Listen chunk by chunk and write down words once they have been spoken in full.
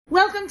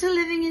Welcome to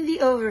Living in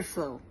the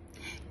Overflow.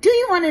 Do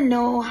you want to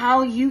know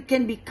how you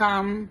can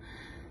become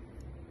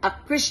a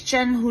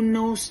Christian who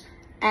knows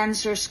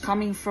answers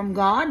coming from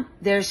God?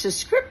 There's a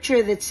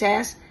scripture that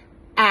says,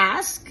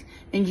 ask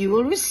and you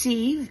will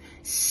receive,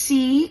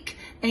 seek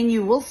and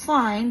you will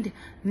find,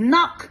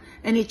 knock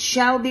and it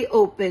shall be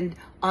opened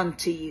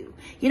unto you.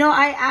 You know,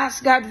 I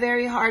ask God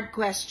very hard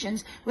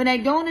questions. When I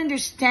don't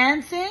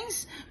understand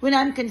things, when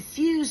I'm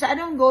confused, I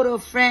don't go to a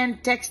friend,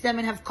 text them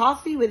and have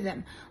coffee with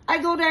them. I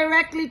go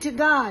directly to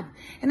God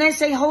and I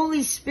say,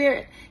 Holy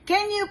Spirit,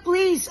 can you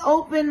please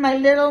open my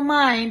little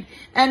mind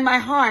and my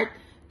heart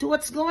to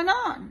what's going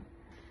on?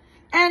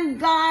 And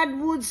God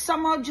would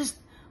somehow just,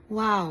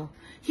 wow,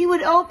 He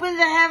would open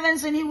the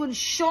heavens and He would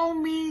show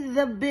me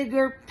the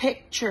bigger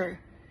picture.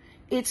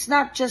 It's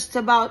not just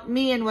about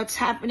me and what's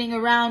happening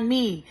around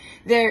me.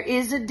 There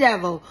is a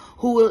devil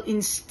who will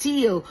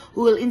instill,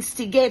 who will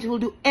instigate, who will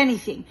do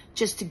anything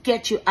just to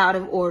get you out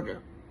of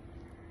order.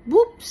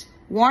 Whoops!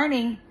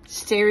 Warning,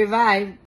 stay revived.